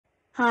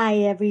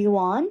Hi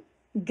everyone,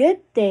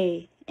 good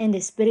day. In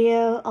this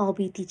video, I'll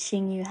be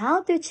teaching you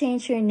how to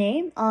change your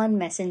name on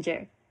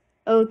Messenger.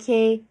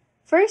 Okay,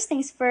 first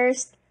things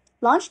first,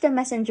 launch the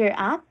Messenger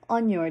app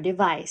on your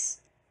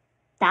device.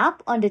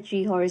 Tap on the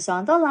three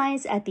horizontal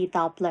lines at the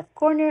top left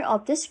corner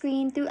of the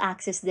screen to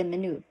access the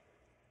menu.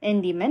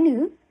 In the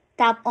menu,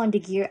 tap on the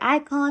gear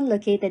icon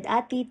located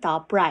at the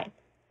top right.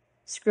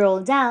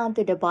 Scroll down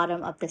to the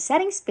bottom of the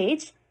settings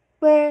page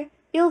where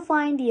you'll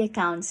find the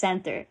Account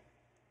Center.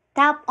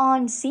 Tap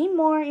on See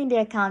More in the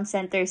Account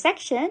Center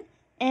section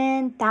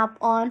and tap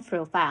on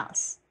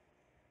Profiles.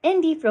 In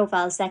the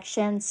Profile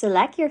section,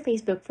 select your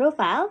Facebook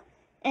profile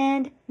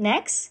and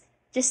next,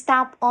 just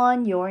tap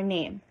on your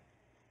name.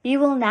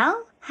 You will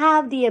now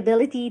have the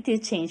ability to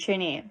change your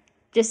name.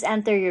 Just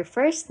enter your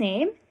first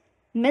name,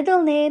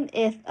 middle name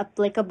if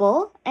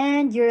applicable,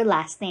 and your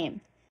last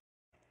name.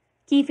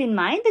 Keep in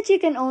mind that you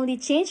can only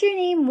change your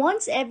name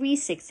once every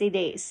 60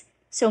 days,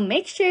 so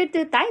make sure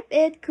to type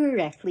it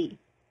correctly.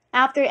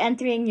 After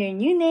entering your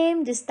new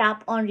name, just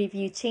tap on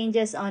Review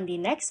Changes on the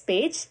next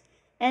page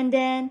and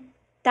then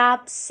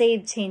tap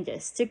Save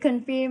Changes to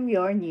confirm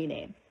your new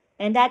name.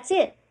 And that's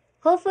it.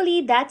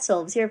 Hopefully that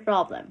solves your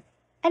problem.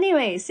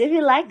 Anyways, if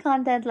you like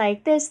content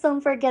like this,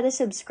 don't forget to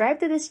subscribe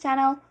to this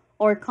channel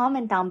or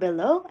comment down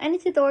below any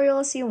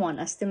tutorials you want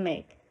us to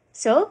make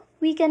so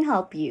we can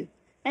help you.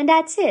 And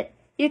that's it.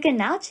 You can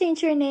now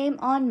change your name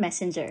on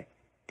Messenger.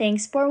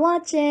 Thanks for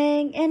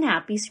watching and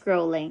happy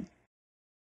scrolling.